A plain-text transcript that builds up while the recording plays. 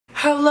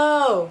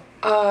Hello.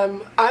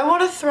 I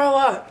want to throw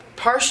up,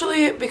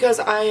 partially because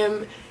I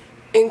am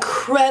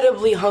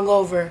incredibly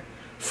hungover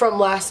from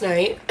last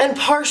night, and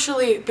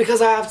partially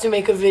because I have to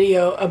make a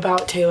video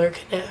about Taylor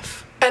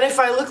Caniff. And if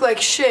I look like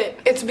shit,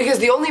 it's because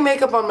the only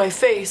makeup on my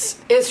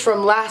face is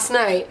from last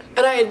night,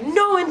 and I had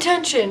no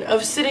intention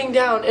of sitting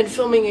down and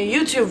filming a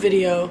YouTube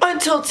video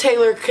until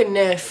Taylor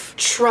Caniff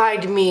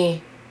tried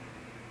me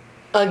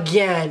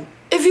again.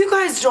 If you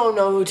guys don't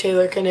know who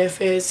Taylor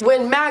Caniff is,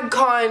 when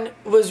MagCon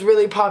was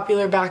really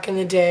popular back in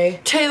the day,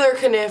 Taylor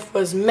Caniff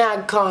was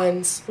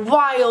MagCon's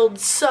wild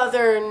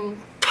southern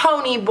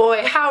pony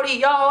boy. Howdy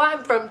y'all,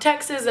 I'm from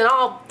Texas and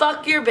I'll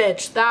fuck your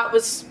bitch. That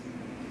was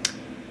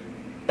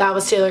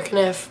Taylor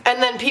Caniff.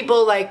 And then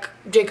people like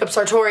Jacob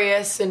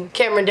Sartorius and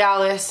Cameron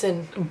Dallas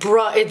and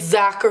it's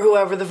Zach or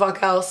whoever the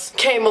fuck else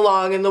came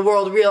along, and the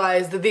world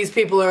realized that these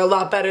people are a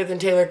lot better than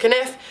Taylor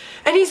Caniff.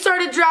 And he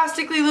started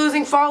drastically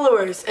losing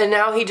followers, and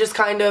now he just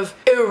kind of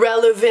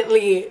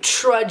irrelevantly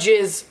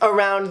trudges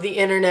around the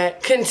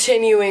internet,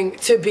 continuing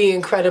to be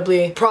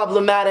incredibly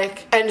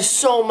problematic and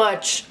so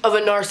much of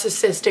a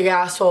narcissistic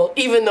asshole,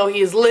 even though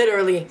he is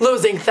literally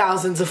losing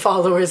thousands of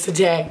followers a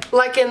day.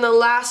 Like in the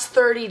last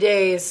 30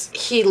 days,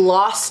 he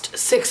lost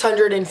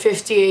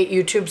 658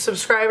 YouTube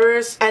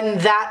subscribers, and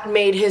that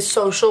made his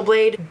social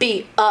blade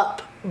be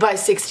up by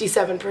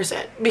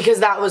 67%,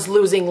 because that was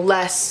losing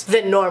less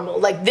than normal.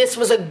 Like, this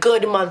was a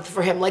good month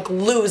for him, like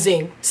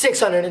losing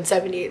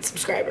 678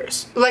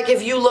 subscribers. Like,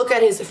 if you look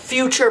at his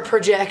future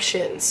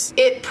projections,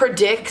 it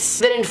predicts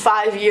that in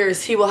 5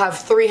 years he will have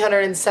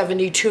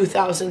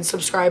 372,000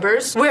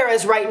 subscribers,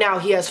 whereas right now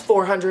he has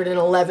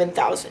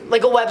 411,000.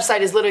 Like, a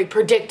website is literally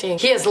predicting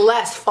he has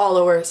less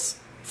followers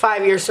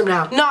 5 years from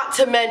now. Not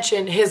to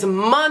mention his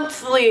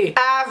monthly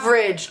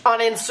average on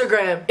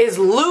Instagram is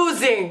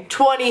losing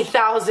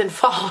 20,000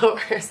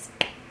 followers.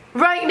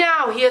 Right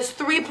now he has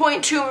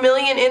 3.2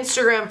 million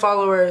Instagram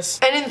followers,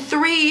 and in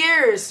 3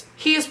 years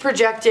he is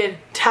projected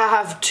to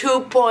have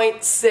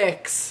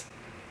 2.6.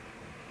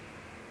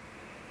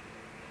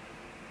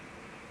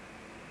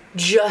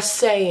 Just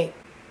saying.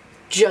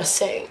 Just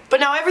saying. But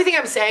now everything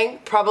I'm saying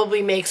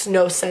probably makes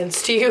no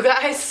sense to you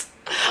guys.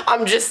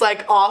 I'm just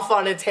like off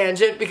on a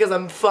tangent because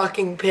I'm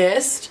fucking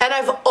pissed. And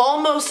I've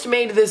almost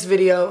made this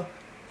video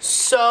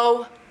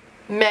so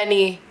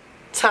many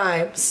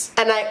times,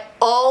 and I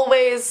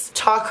always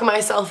talk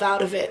myself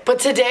out of it. But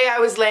today I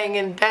was laying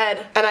in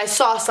bed and I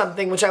saw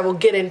something, which I will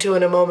get into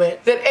in a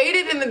moment, that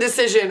aided in the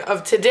decision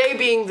of today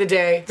being the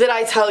day that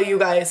I tell you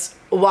guys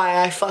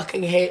why I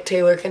fucking hate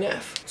Taylor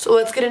Caniff. So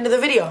let's get into the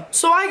video.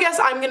 So I guess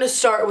I'm gonna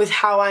start with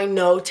how I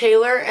know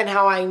Taylor and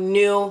how I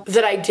knew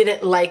that I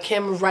didn't like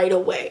him right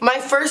away. My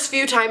first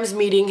few times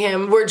meeting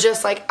him were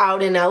just like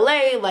out in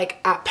LA, like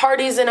at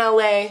parties in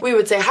LA. We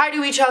would say hi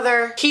to each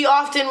other. He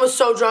often was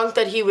so drunk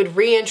that he would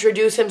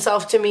reintroduce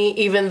himself to me,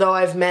 even though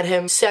I've met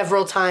him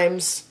several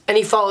times. And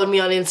he followed me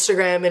on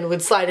Instagram and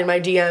would slide in my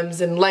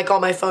DMs and like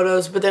all my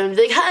photos, but then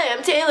be like, hi,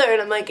 I'm Taylor.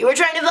 And I'm like, you were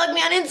trying to fuck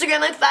me on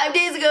Instagram like 5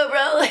 days ago,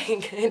 bro.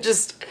 Like,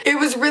 it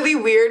was really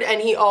weird, and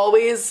he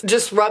always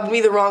just rubbed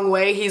me the wrong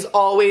way. He's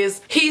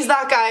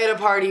that guy at a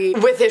party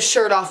with his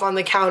shirt off on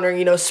the counter,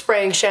 you know,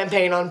 spraying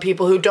champagne on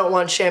people who don't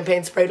want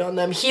champagne sprayed on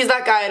them. He's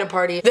that guy at a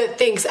party that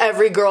thinks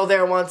every girl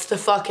there wants to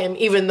fuck him,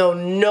 even though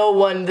no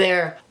one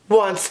there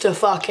wants to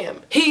fuck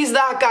him. He's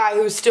that guy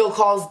who still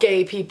calls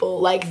gay people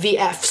like the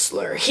F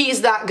slur.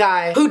 He's that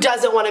guy who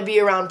doesn't want to be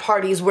around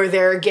parties where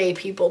there are gay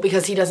people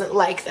because he doesn't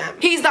like them.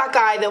 He's that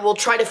guy that will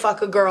try to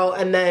fuck a girl,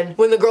 and then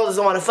when the girl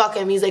doesn't want to fuck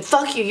him, he's like,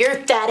 fuck you, you're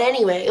fat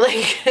anyway.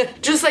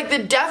 Like, just like the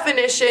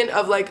definition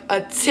of like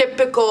a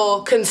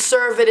typical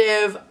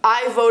conservative,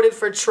 I voted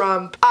for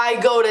Trump,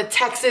 I go to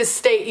Texas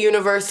State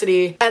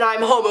University, and I'm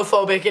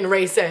homophobic and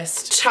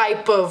racist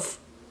type of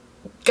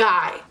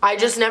guy. I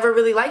just never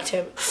really liked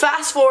him.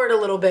 Fast forward a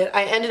little bit,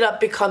 I ended up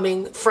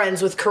becoming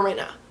friends with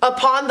Corinna.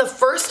 Upon the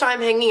first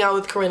time hanging out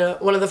with Corinna,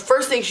 one of the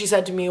first things she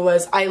said to me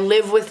was, I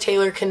live with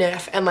Taylor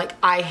Caniff and like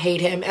I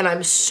hate him and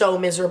I'm so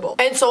miserable.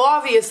 And so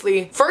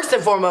obviously, first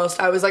and foremost,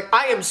 I was like,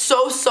 I am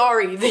so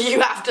sorry that you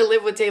have to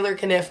live with Taylor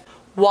Caniff.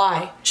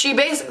 Why? She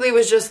basically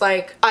was just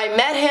like, I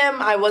met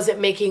him, I wasn't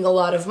making a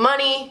lot of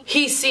money,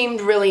 he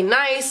seemed really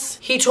nice,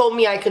 he told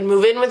me I could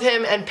move in with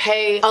him and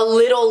pay a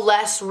little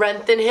less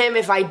rent than him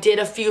if I did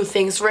a few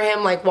things for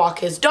him, like walk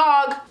his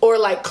dog, or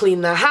like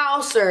clean the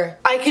house, or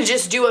I could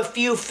just do a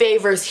few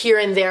favors here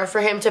and there for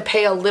him to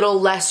pay a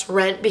little less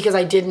rent because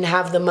I didn't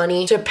have the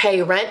money to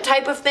pay rent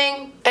type of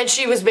thing. And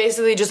she was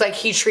basically just like,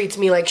 he treats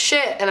me like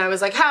shit. And I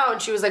was like, how?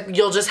 And she was like,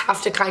 you'll just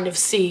have to kind of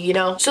see, you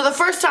know? So the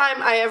first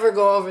time I ever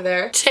go over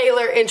there,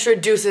 Taylor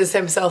introduces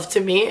himself to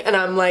me, and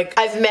I'm like,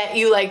 I've met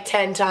you like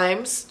 10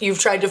 times. You've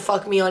tried to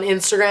fuck me on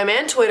Instagram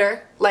and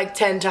Twitter like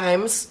 10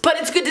 times. But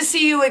it's good to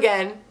see you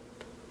again.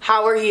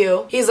 How are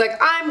you? He's like,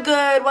 I'm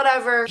good,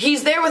 whatever.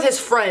 He's there with his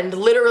friend.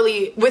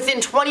 Literally,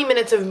 within 20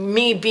 minutes of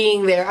me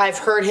being there, I've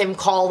heard him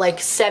call like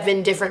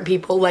 7 different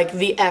people like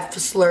the F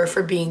slur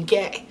for being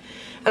gay.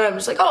 And I'm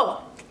just like,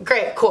 oh,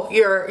 great, cool,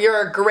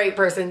 you're a great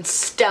person,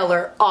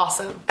 stellar,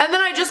 awesome. And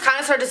then I just kind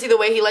of start to see the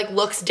way he like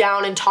looks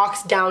down and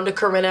talks down to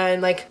Corinna,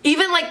 and like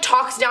even like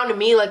talks down to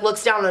me, like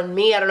looks down on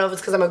me. I don't know if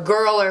it's because I'm a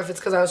girl or if it's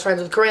because I was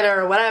friends with Corinna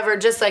or whatever.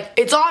 Just like,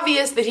 it's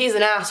obvious that he's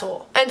an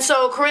asshole. And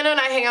so Corinna and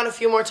I hang out a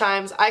few more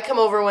times. I come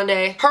over one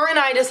day. Her and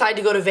I decide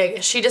to go to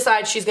Vegas. She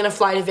decides she's gonna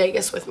fly to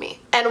Vegas with me.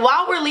 And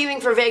while we're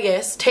leaving for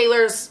Vegas,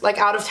 Taylor's like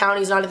out of town,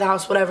 he's not at the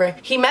house, whatever.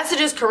 He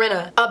messages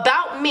Corinna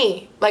about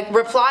me, like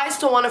replies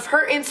to one of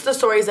her Insta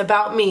stories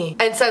about me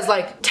and says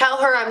like, tell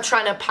her I'm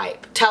trying to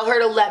pipe. Tell her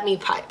to let me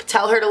pipe.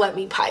 Tell her to let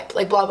me pipe.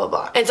 Like blah, blah,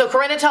 blah. And so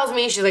Corinna tells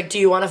me, she's like, do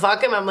you want to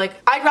fuck him? I'm like,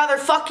 I'd rather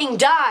fucking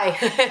die.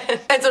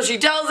 And so she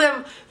tells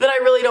him that I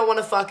really don't want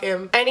to fuck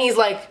him. And he's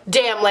like,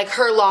 damn, like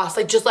her loss.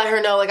 Like just let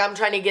her know, like I'm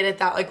trying to get at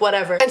that, like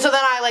whatever. And so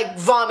then I like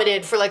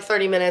vomited for like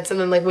 30 minutes and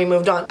then like we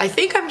moved on. I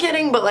think I'm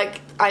kidding, but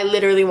like I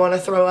literally want to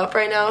throw up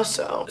right now,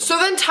 so. So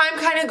then time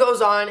kind of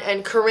goes on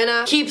and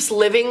Corinna keeps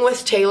living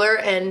with Taylor,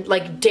 and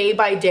like day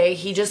by day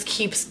he just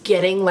keeps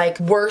getting like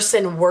worse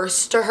and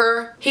worse to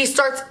her. He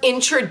starts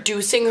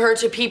introducing her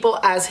to people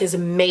as his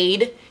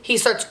maid. He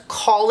starts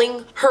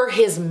calling her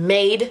his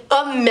maid.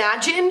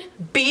 Imagine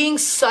being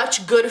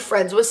such good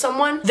friends with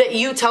someone that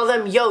you tell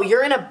them, yo,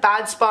 you're in a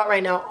bad spot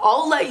right now.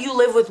 I'll let you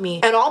live with me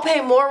and I'll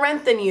pay more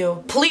rent than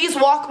you. Please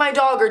walk my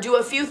dog or do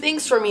a few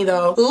things for me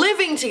though.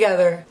 Living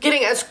together,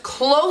 getting as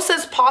close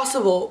as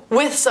possible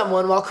with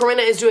someone while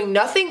Corinna is doing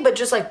nothing but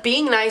just like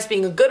being nice,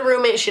 being a good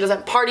roommate. She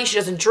doesn't party, she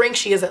doesn't drink,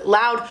 she isn't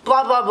loud,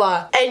 blah, blah,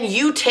 blah. And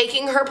you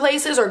taking her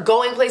places or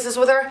going places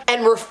with her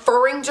and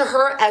referring to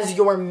her as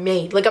your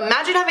maid. Like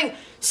imagine having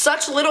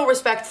such little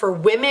respect for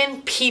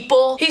women,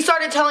 people. He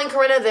started telling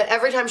Corinna that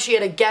every time she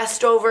had a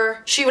guest over,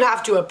 she would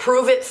have to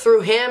approve it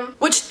through him,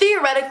 which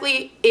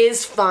theoretically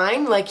is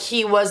fine. Like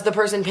he was the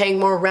person paying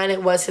more rent,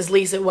 it was his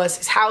lease, it was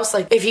his house.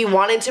 Like if he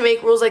wanted to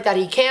make rules like that,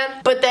 he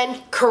can. But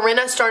then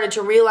Corinna started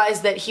to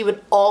realize that he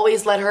would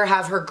always let her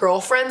have her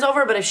girlfriends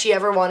over, but if she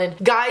ever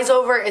wanted guys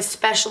over,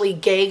 especially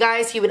gay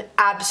guys, he would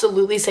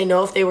absolutely say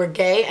no if they were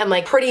gay, and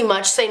like pretty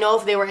much say no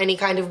if they were any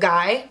kind of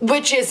guy,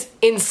 which is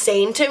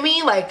insane to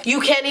me. Like you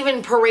can't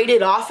even parade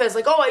it off as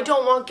like, oh, I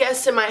don't want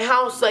guests in my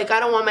house, like I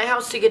don't want my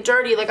house to get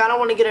dirty, like I don't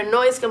want to get a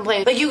noise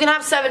complaint. Like you can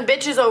have 7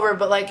 bitches over,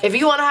 but like if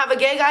you want to have a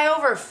gay guy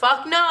over,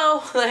 fuck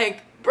no.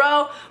 Like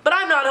bro, but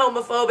I'm not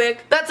homophobic.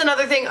 That's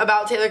another thing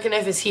about Taylor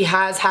Caniff, is he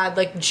has had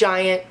like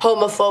giant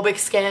homophobic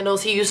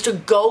scandals. He used to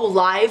go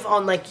live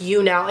on like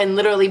You Now and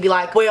literally be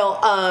like, well,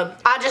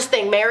 I just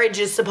think marriage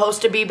is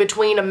supposed to be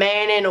between a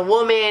man and a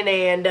woman,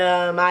 and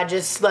I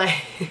just like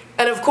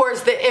and of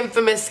course the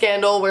infamous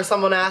scandal where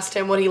someone asked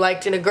him what he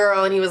liked in a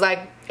girl and he was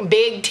like,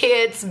 big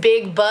tits,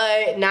 big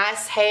butt,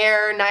 nice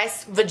hair,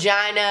 nice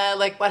vagina,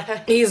 like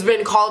what. He's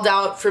been called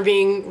out for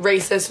being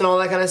racist and all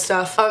that kind of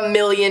stuff a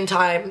million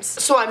times.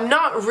 So I'm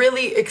not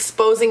really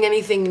exposing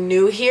anything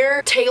new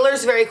here.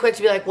 Taylor's very quick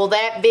to be like, well,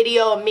 that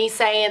video of me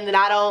saying that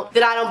I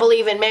don't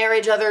believe in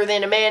marriage other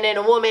than a man and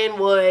a woman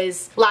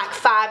was like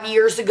 5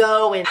 years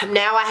ago, and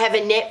now I have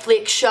a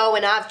Netflix show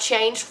and I've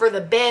changed for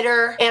the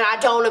better, and I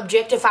don't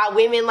objectify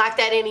women like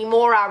that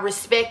anymore. I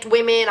respect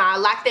women. I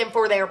like them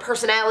for their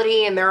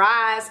personality and their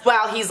eyes.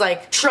 While he's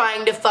like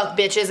trying to fuck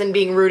bitches and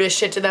being rude as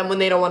shit to them when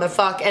they don't want to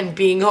fuck, and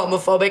being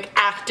homophobic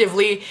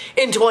actively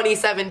in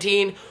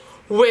 2017,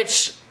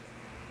 which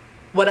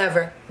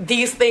whatever.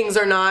 These things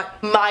are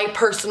not my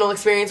personal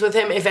experience with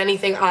him. If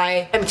anything,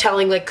 I am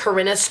telling like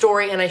Corinna's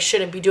story, and I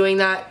shouldn't be doing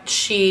that.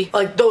 She,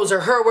 like, those are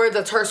her words,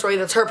 that's her story,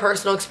 that's her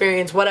personal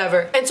experience,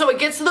 whatever. And so it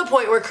gets to the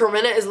point where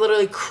Corinna is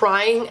literally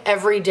crying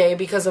every day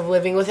because of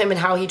living with him and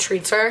how he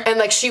treats her. And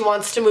like she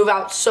wants to move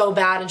out so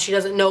bad and she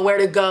doesn't know where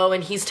to go,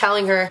 and he's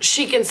telling her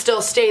she can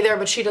still stay there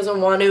but she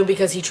doesn't want to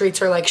because he treats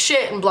her like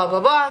shit and blah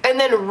blah blah. And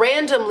then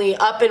randomly,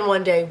 up in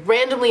one day,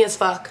 randomly as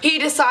fuck, he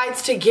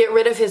decides to get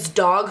rid of his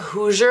dog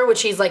Hoosier,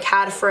 which he's like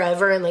had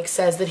forever and like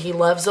says that he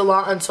loves a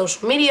lot on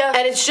social media.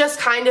 And it's just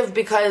kind of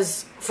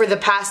because for the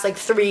past like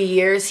 3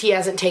 years he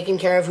hasn't taken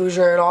care of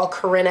Hoosier at all.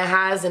 Corinna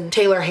has, and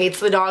Taylor hates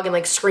the dog and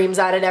like screams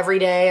at it every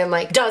day and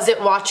like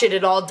doesn't watch it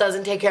at all,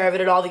 doesn't take care of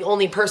it at all. The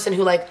only person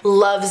who like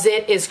loves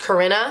it is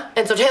Corinna.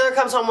 And so Taylor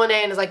comes home one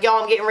day and is like, yo,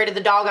 I'm getting rid of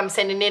the dog, I'm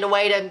sending it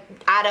away to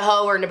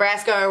Idaho or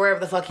Nebraska or wherever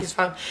the fuck he's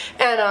from,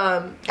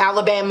 and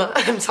Alabama.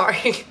 I'm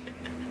sorry.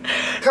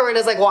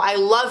 Corinna's like, well, I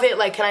love it,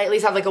 like, can I at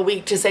least have like a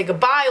week to say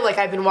goodbye? Like,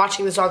 I've been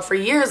watching this dog for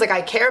years, like,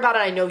 I care about it,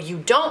 I know you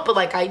don't, but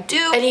like, I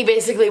do. And he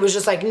basically was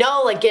just like,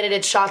 no, like, get it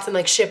its shots and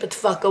like ship it the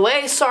fuck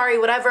away, sorry,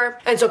 whatever.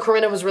 And so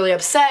Corinna was really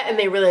upset and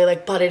they really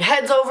like butted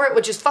heads over it,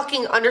 which is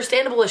fucking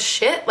understandable as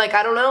shit, like,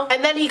 I don't know.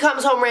 And then he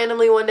comes home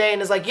randomly one day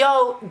and is like,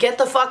 yo, get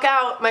the fuck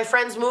out, my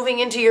friend's moving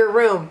into your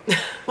room.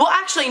 Well,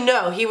 actually,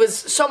 no, he was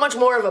so much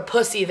more of a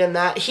pussy than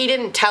that. He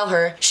didn't tell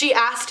her. She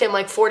asked him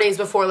like 4 days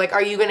before, like,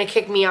 are you gonna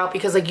kick me out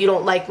because like you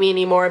don't like me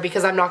anymore? anymore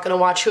because I'm not gonna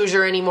watch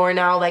Hoosier anymore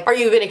now. Like, are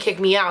you gonna kick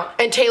me out?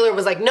 And Taylor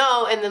was like,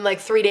 no. And then like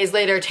 3 days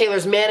later,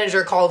 Taylor's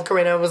manager called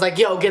Corinna and was like,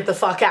 yo, get the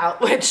fuck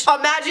out. Which,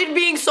 imagine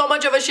being so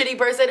much of a shitty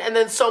person and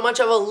then so much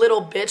of a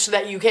little bitch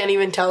that you can't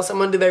even tell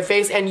someone to their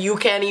face and you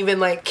can't even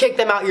like kick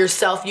them out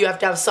yourself. You have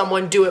to have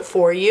someone do it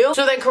for you.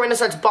 So then Corinna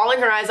starts bawling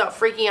her eyes out,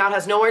 freaking out,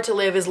 has nowhere to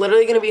live, is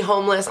literally gonna be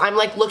homeless. I'm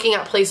like looking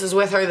at places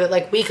with her that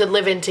like we could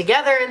live in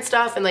together and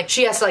stuff, and like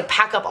she has to like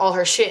pack up all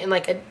her shit in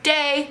like a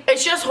day.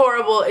 It's just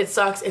horrible. It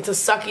sucks. It's a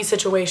sucky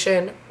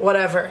situation.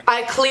 Whatever.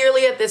 I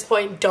clearly at this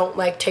point don't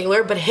like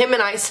Taylor, but him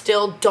and I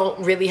still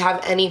don't really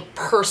have any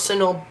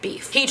personal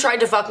beef. He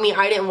tried to fuck me.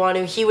 I didn't want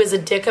to. He was a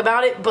dick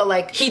about it, but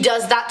like he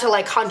does that to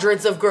like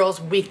hundreds of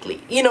girls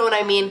weekly. You know what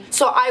I mean?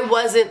 So I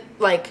wasn't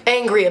like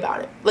angry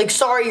about it. Like,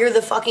 sorry, you're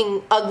the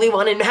fucking ugly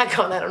one in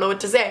MagCon. I don't know what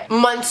to say.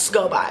 Months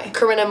go by.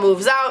 Corinna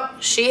moves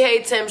out. She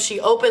hates him. She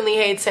openly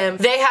hates him.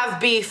 They have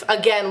beef.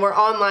 Again, we're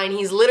online.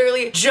 He's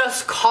literally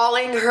just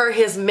calling her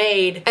his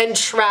maid and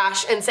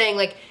trash and saying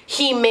like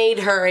he made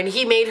her and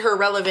he made her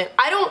relevant.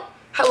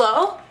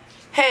 Hello?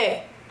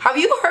 Hey, have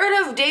you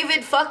heard of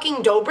David fucking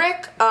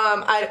Dobrik?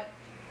 I'm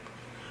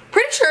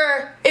pretty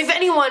sure if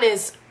anyone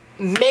is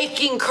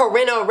making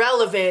Corinna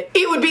relevant,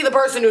 it would be the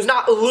person who's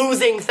not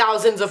losing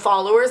thousands of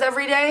followers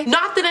every day.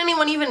 Not that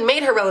anyone even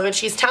made her relevant.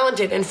 She's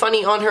talented and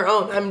funny on her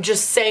own. I'm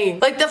just saying.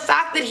 Like, the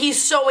fact that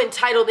he's so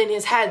entitled in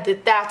his head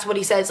that that's what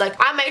he says. Like,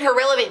 I made her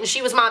relevant and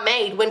she was my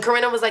maid, when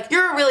Corinna was like,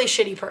 you're a really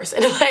shitty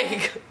person.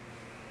 Like,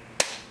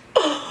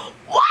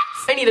 what?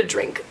 I need a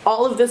drink.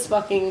 All of this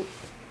fucking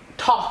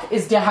talk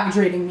is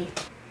dehydrating me.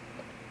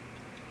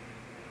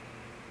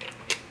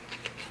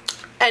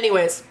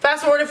 Anyways,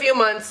 fast forward a few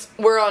months,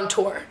 we're on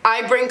tour.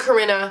 I bring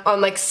Corinna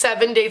on like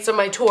 7 dates of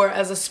my tour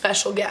as a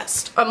special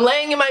guest. I'm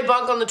laying in my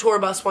bunk on the tour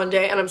bus one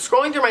day and I'm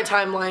scrolling through my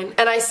timeline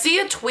and I see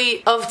a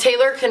tweet of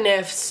Taylor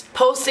Caniff's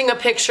posting a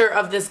picture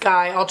of this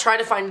guy, I'll try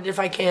to find it if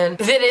I can,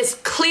 that is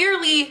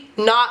clearly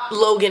not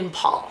Logan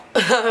Paul.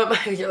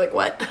 You're like,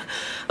 what?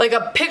 Like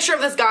a picture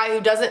of this guy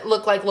who doesn't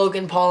look like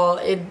Logan Paul,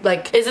 it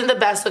like isn't the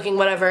best looking,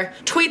 whatever,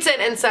 tweets it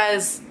and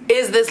says,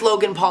 is this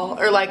Logan Paul?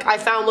 Or like, I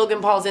found Logan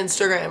Paul's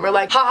Instagram, or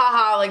like, ha ha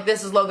ha, like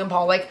this is Logan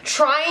Paul. Like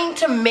trying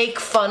to make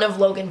fun of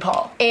Logan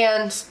Paul.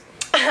 And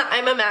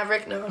I'm a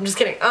maverick. No, I'm just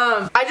kidding.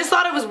 I just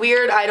thought it was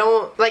weird. I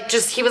don't like,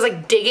 just he was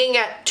like digging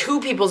at two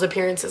people's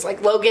appearances,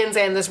 like Logan's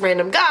and this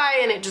random guy,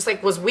 and it just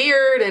like was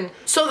weird. And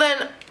so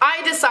then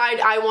I decide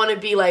I want to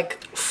be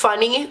like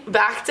funny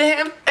back to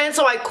him, and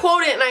so I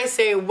quote it and I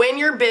say, when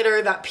you're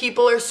bitter that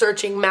people are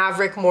searching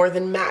Maverick more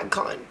than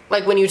MagCon.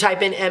 Like when you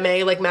type in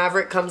MA, like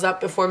Maverick comes up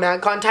before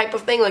MagCon type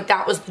of thing. Like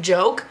that was the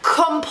joke.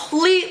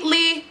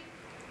 Completely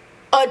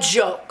a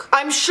joke.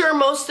 I'm sure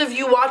most of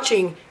you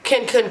watching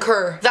can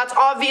concur. That's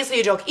obviously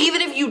a joke.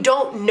 Even if you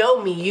don't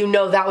know me, you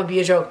know that would be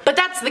a joke. But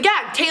that's the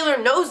gag.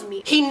 Taylor knows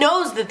me. He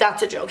knows that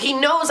that's a joke. He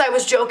knows I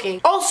was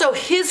joking. Also,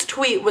 his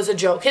tweet was a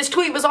joke. His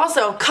tweet was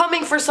also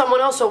coming for someone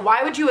else, so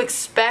why would you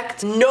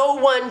expect no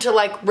one to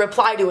like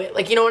reply to it?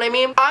 Like, you know what I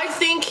mean? I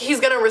think he's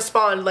gonna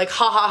respond like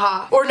ha ha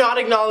ha, or not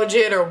acknowledge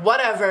it or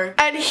whatever.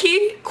 And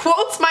he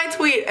quotes my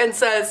tweet and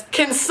says,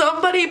 can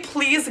somebody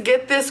please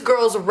get this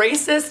girl's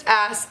racist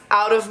ass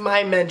out of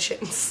my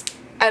mentions?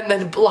 And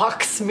then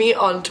blocks me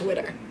on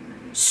Twitter.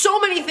 So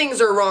many things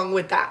are wrong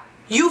with that.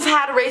 You've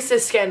had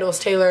racist scandals,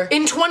 Taylor.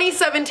 In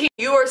 2017,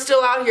 you are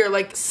still out here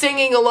like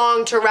singing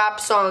along to rap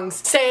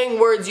songs, saying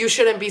words you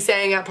shouldn't be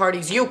saying at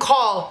parties. You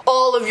call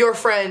all of your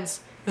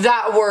friends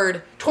that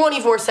word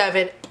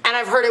 24/7. And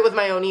I've heard it with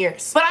my own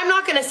ears. But I'm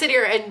not gonna sit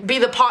here and be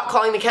the pot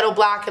calling the kettle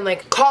black and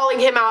like calling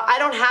him out. I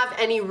don't have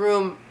any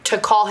room to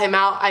call him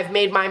out. I've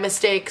made my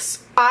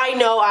mistakes. I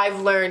know I've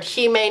learned.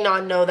 He may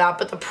not know that.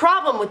 But the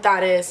problem with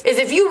that is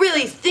if you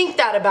really think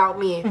that about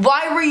me,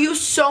 why were you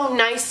so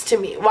nice to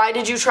me? Why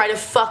did you try to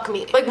fuck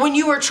me? Like when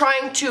you were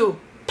trying to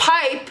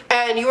pipe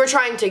and you were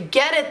trying to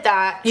get at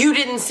that, you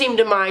didn't seem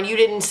to mind. You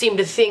didn't seem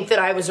to think that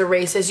I was a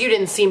racist. You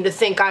didn't seem to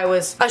think I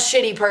was a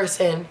shitty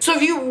person. So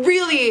if you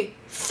really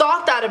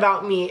thought that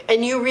about me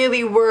and you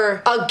really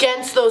were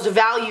against those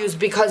values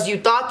because you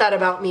thought that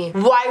about me,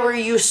 why were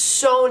you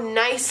so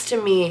nice to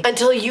me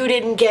until you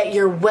didn't get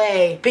your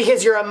way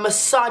because you're a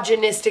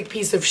misogynistic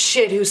piece of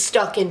shit who's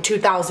stuck in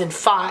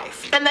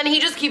 2005? And then he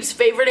just keeps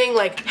favoriting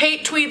like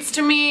hate tweets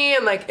to me,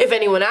 and like if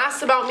anyone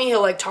asks about me,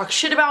 he'll like talk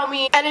shit about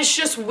me. And it's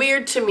just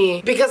weird to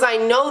me because I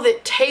know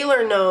that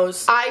Taylor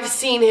knows I've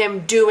seen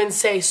him do and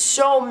say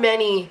so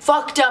many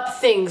fucked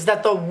up things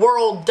that the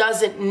world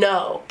doesn't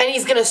know, and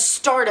he's gonna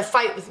start a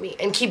fight with me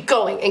and keep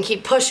going and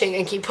keep pushing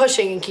and keep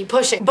pushing and keep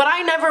pushing. But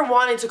I never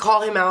wanted to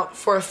call him out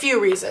for a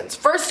few reasons.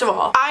 First of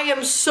all, I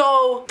am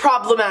so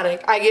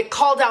problematic. I get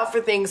called out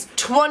for things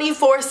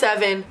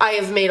 24/7. I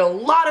have made a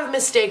lot of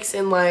mistakes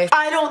in life.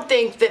 I don't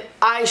think that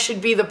I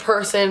should be the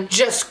person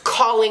just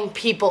calling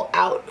people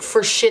out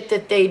for shit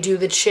that they do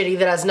that's shitty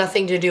that has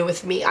nothing to do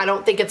with me. I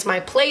don't think it's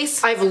my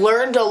place. I've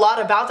learned a lot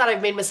about that.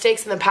 I've made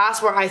mistakes in the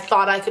past where I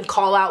thought I could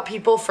call out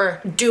people for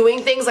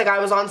doing things like I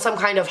was on some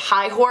kind of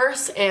high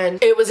horse,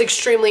 and it was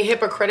extremely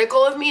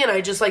hypocritical of me, and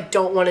I just like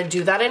don't want to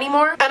do that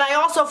anymore. And I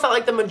also felt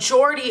like the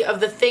majority of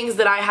the things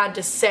that I had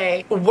to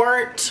say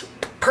weren't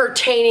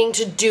pertaining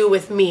to do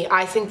with me.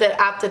 I think that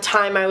at the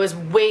time I was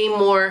way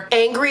more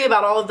angry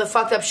about all of the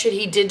fucked up shit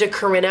he did to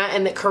Corinna,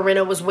 and that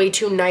Corinna was way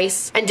too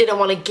nice and didn't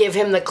want to give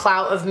him the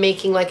clout of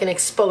making like an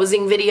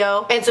exposing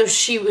video. And so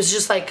she was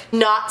just like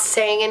not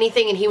saying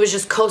anything, and he was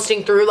just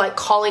coasting through, like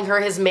calling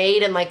her his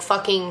maid and like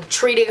fucking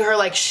treating her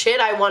like shit.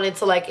 I wanted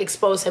to like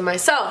expose him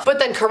myself. But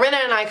then Corinna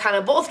and I kind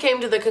of both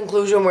came to the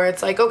conclusion where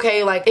it's like,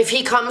 okay, like if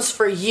he comes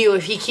for you,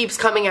 if he keeps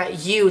coming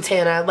at you,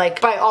 Tana, like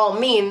by all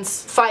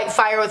means, fight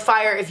fire with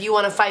fire. If you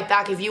want to fight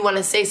back, if you want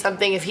to say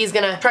something, if he's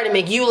gonna try to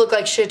make you look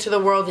like shit to the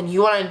world and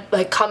you want to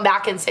like come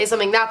back and say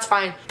something, that's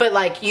fine. But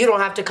like you don't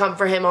have to come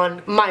for him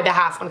on my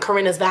behalf, on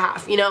Corinna's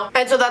behalf, you know?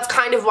 And so that's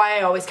kind of why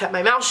I always kept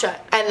my mouth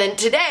shut. And then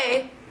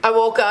today I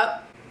woke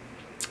up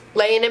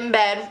laying in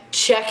bed,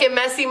 checking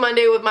Messy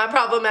Monday with my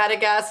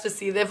problematic ass to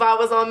see if I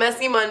was on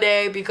Messy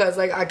Monday, because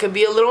like I could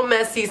be a little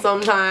messy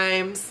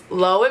sometimes.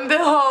 Lo and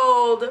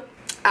behold,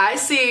 I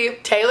see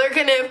Taylor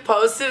Caniff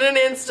posted an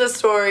Insta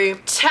story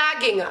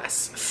tagging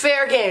us,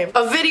 fair game,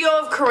 a video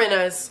of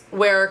Corinna's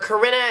where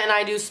Corinna and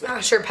I do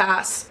Smasher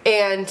Pass,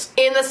 and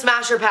in the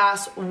Smasher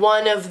Pass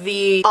one of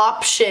the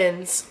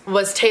options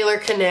was Taylor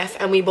Caniff,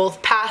 and we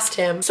both passed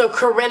him. So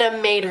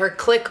Corinna made her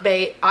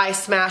clickbait, I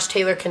smashed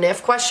Taylor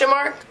Caniff, question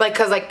mark, like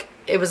cause like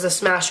it was a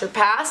Smasher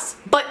Pass.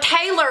 But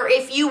Taylor,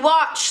 if you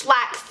watch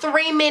like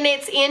 3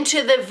 minutes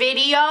into the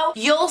video,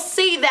 you'll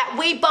see that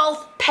we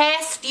both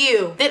passed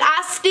you. That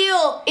I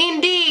still,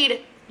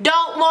 indeed,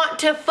 don't want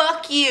to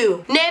fuck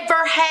you.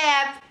 Never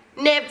have,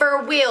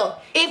 never will.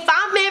 If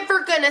I'm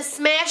ever gonna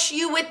smash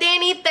you with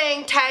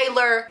anything,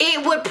 Taylor,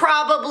 it would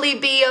probably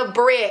be a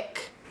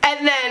brick.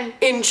 And then,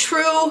 in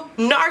true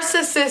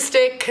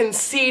narcissistic,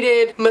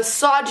 conceited,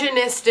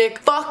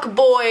 misogynistic,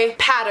 fuckboy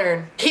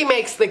pattern, he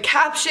makes the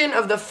caption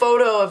of the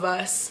photo of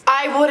us,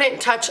 "I wouldn't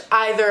touch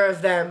either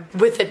of them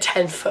with a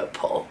 10-foot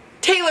pole."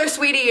 Taylor,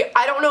 sweetie,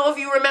 I don't know if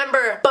you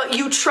remember, but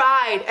you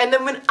tried. And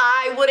then when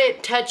I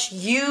wouldn't touch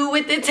you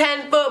with the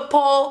 10-foot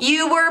pole,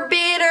 you were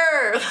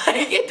bitter.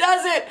 Like, it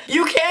doesn't,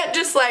 you can't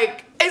just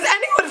like, is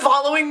anyone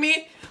following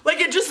me? Like,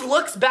 it just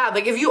looks bad.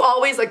 Like, if you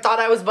always, like, thought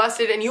I was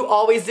busted and you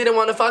always didn't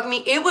want to fuck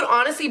me, it would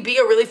honestly be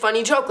a really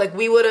funny joke. Like,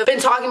 we would have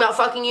been talking about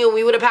fucking you and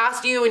we would have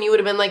passed you and you would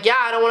have been like, yeah,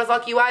 I don't want to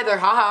fuck you either,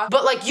 haha.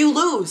 But, like, you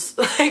lose.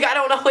 Like, I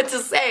don't know what to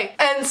say.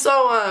 And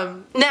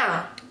so,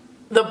 now,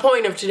 the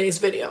point of today's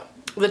video,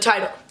 the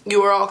title,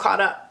 you are all caught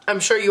up.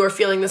 I'm sure you are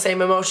feeling the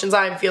same emotions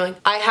I'm feeling.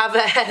 I have a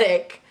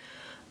headache.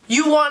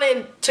 You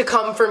wanted to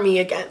come for me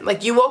again.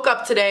 Like, you woke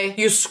up today,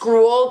 you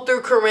scrolled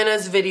through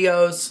Corinna's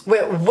videos,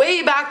 went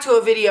way back to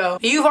a video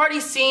you've already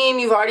seen,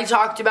 you've already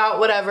talked about,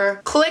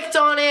 whatever, clicked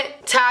on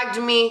it,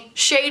 tagged me,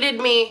 shaded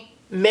me,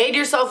 made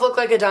yourself look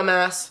like a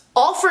dumbass,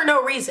 all for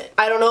no reason.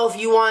 I don't know if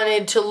you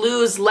wanted to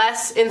lose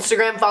less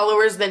Instagram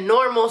followers than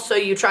normal, so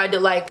you tried to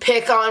like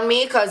pick on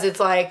me because it's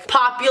like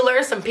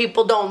popular, some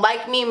people don't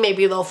like me,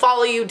 maybe they'll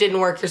follow you, didn't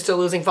work, you're still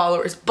losing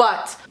followers.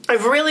 But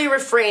I've really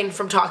refrained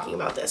from talking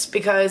about this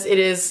because it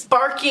is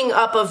barking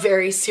up a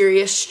very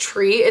serious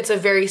tree. It's a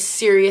very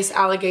serious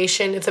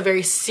allegation. It's a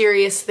very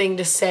serious thing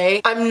to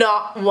say. I'm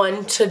not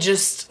one to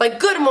just like,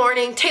 good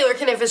morning, Taylor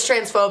Caniff is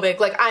transphobic,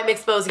 like I'm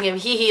exposing him,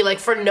 hee hee, like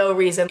for no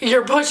reason.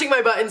 You're pushing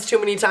my buttons too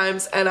many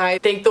times, and I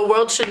think the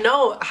world should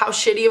know how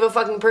shitty of a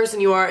fucking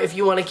person you are if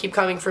you want to keep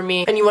coming for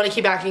me and you want to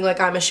keep acting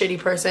like I'm a shitty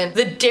person.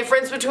 The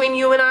difference between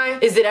you and I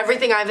is that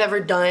everything I've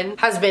ever done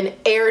has been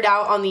aired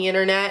out on the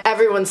internet.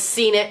 Everyone's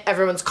seen it,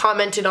 everyone's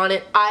commented on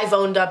it, I've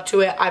owned up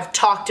to it, I've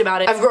talked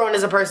about it, I've grown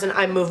as a person,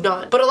 I've moved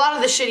on. But a lot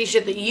of the shitty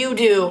shit that you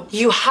do,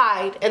 you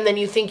hide, and then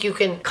you think you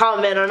can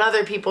comment on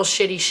other people's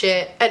shitty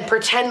shit and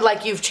pretend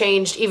like you've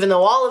changed, even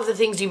though all of the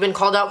things you've been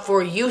called out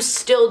for, you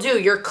still do.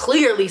 You're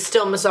clearly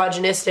still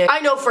misogynistic.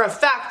 I know for a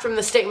fact from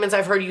the statements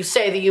I've heard you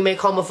say that you make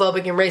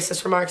homophobic and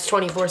racist remarks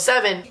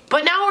 24/7.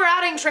 But now we're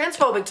adding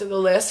transphobic to the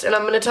list, and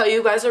I'm gonna tell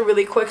you guys a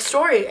really quick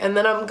story, and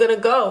then I'm gonna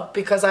go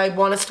because I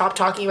want to stop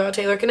talking about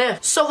Taylor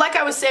Caniff. So like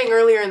I was saying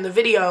earlier in the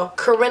video,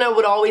 Corinna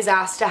would always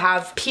ask to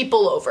have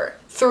people over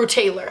through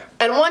Taylor.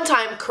 And one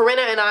time,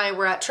 Corinna and I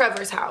were at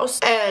Trevor's house,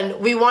 and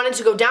we wanted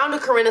to go down to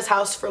Corinna's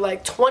house for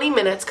like 20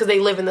 minutes because they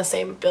live in the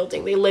same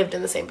building. They lived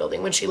in the same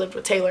building when she lived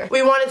with Taylor.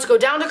 We wanted to go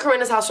down to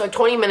Corinna's house for like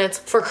 20 minutes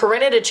for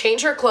Corinna to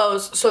change her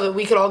clothes so that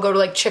we could all go to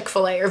like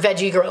Chick-fil-A or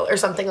Veggie Grill or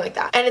something like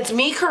that. And it's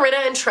me, Corinna,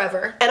 and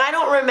Trevor. And I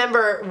don't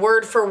remember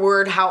word for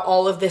word how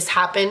all of this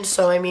happened,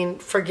 so I mean,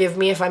 forgive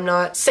me if I'm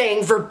not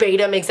saying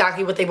verbatim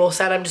exactly what they both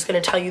said. I'm just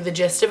gonna tell you the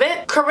gist of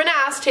it. Corinna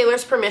asked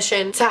Taylor's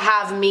permission to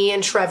have me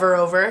and Trevor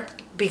over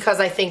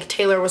because I think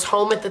Taylor was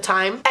home at the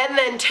time. And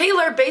then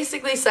Taylor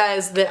basically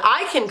says that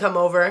I can come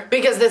over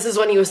because this is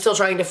when he was still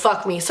trying to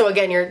fuck me. So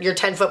again, your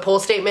 10-foot pole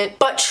statement,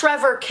 but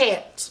Trevor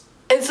can't.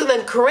 And so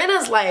then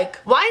Corinna's like,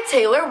 why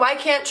Taylor? Why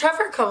can't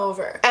Trevor come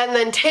over? And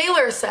then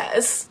Taylor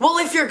says, well,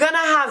 if you're gonna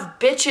have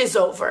bitches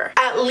over,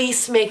 at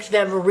least make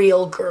them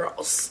real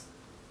girls.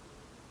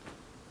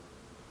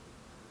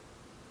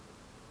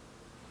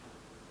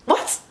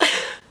 What?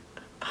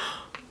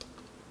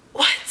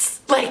 What?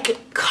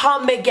 Like,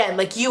 come again.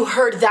 Like, you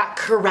heard that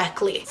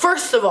correctly.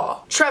 First of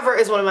all, Trevor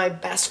is one of my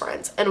best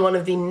friends and one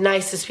of the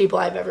nicest people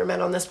I've ever met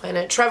on this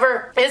planet.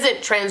 Trevor isn't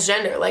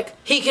transgender. Like,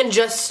 he can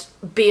just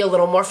be a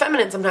little more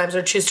feminine sometimes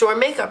or choose to wear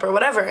makeup or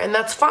whatever, and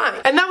that's fine.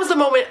 And that was the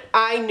moment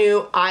I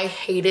knew I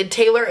hated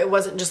Taylor. It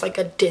wasn't just like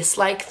a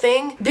dislike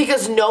thing,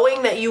 because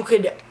knowing that you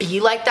could be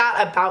like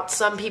that about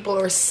some people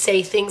or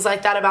say things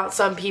like that about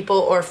some people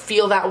or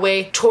feel that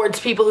way towards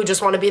people who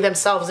just want to be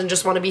themselves and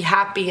just want to be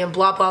happy and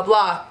blah blah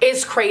blah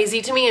is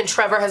crazy to me. And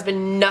Trevor has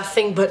been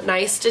nothing but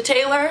nice to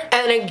Taylor.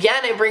 And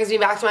again, it brings me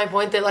back to my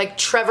point that like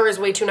Trevor is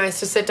way too nice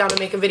to sit down and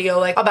make a video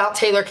like about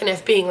Taylor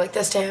Caniff being like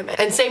this to him.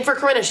 And same for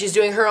Corinna. She's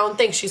doing her own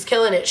thing. She's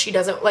killing it. She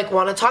doesn't like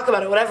want to talk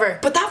about it, whatever.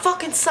 But that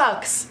fucking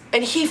sucks.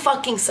 And he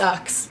fucking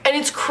sucks. And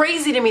it's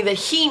crazy to me that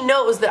he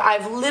knows that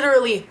I've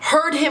literally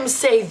heard him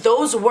say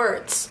those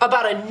words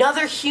about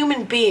another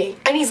human being,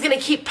 and he's gonna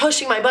keep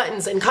pushing my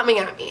buttons and coming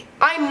at me.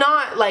 I'm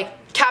not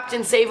like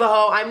Captain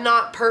Save-A-Ho. I'm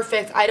not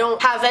perfect. I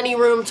don't have any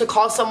room to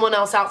call someone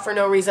else out for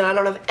no reason. I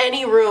don't have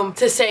any room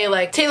to say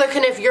like, Taylor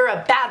Caniff, you're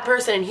a bad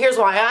person and here's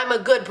why I'm a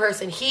good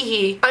person.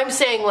 Hee. I'm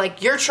saying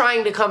like, you're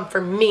trying to come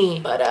for me.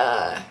 But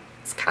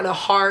it's kind of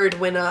hard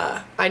when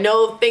I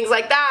know things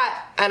like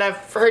that, and I've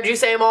heard you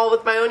say them all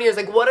with my own ears.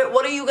 Like, what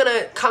are you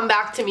gonna come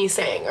back to me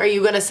saying? Are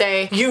you gonna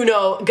say, you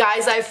know,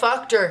 guys I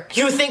fucked, or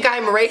you think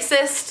I'm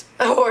racist,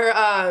 or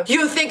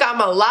you think I'm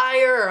a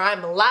liar, or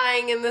I'm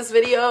lying in this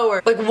video,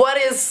 or like what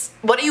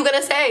are you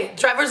gonna say?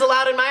 Trevor's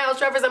allowed in my house.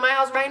 Trevor's at my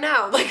house right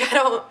now. Like,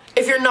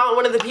 if you're not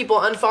one of the people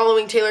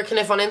unfollowing Taylor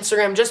Caniff on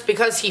Instagram just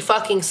because he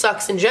fucking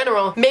sucks in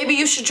general, maybe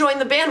you should join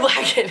the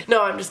bandwagon.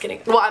 No, I'm just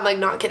kidding. Well, I'm like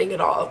not kidding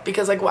at all,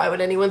 because like why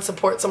would anyone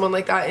support someone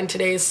like that in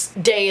today's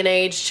day and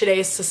age,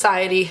 today's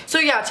society? So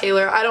yeah,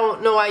 Taylor, I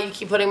don't know why you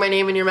keep putting my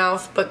name in your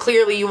mouth, but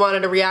clearly you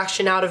wanted a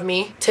reaction out of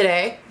me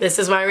today. This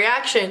is my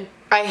reaction.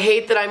 I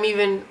hate that I'm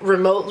even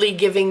remotely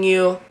giving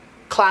you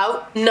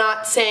clout.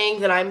 Not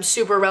saying that I'm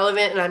super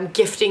relevant and I'm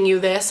gifting you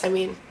this. I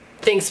mean,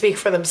 things speak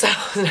for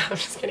themselves. No, I'm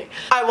just kidding.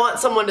 I want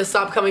someone to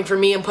stop coming for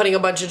me and putting a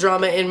bunch of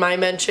drama in my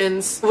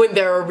mentions when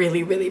they're a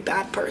really, really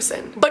bad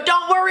person. But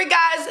don't worry,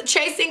 guys.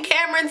 Chasing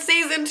Cameron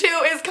Season 2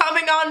 is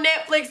coming on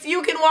Netflix.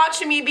 You can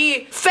watch me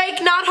be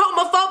fake, not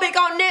homophobic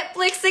on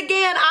Netflix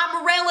again.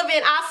 I'm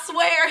relevant, I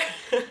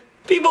swear.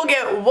 People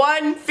get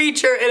one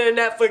feature in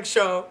a Netflix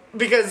show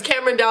because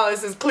Cameron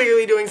Dallas is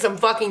clearly doing some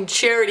fucking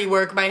charity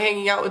work by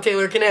hanging out with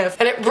Taylor Caniff,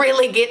 and it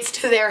really gets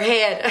to their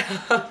head.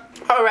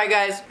 Alright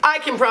guys, I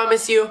can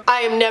promise you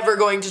I am never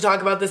going to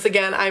talk about this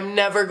again. I'm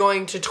never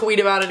going to tweet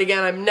about it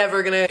again. I'm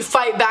never gonna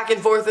fight back and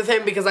forth with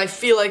him, because I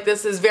feel like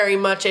this is very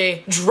much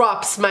a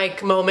drops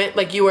mic moment.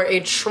 Like, you are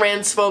a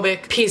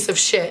transphobic piece of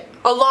shit,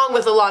 along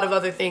with a lot of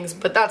other things,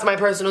 but that's my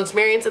personal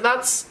experience, and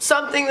that's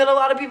something that a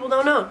lot of people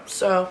don't know.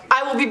 So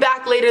I will be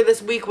back later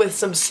this week with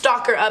some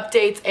stalker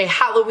updates, a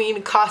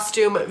Halloween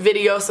costume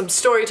video, some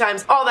story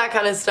times, all that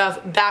kind of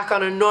stuff, back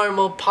on a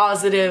normal,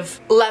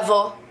 positive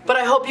level. But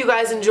I hope you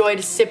guys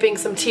enjoyed sipping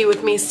some tea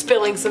with me,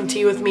 spilling some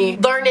tea with me,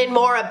 learning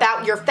more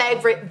about your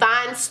favorite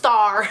Vine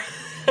star.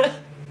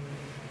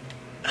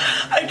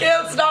 I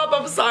can't stop,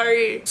 I'm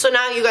sorry. So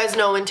now you guys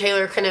know when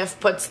Taylor Caniff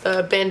puts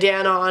the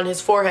bandana on his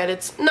forehead,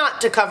 it's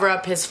not to cover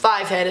up his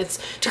 5 head, it's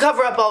to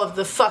cover up all of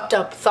the fucked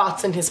up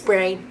thoughts in his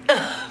brain.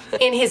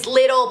 In his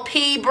little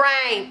pea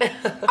brain.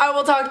 I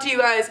will talk to you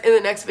guys in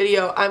the next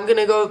video. I'm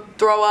gonna go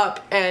throw up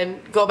and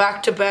go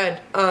back to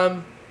bed.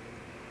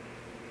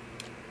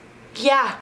 Yeah.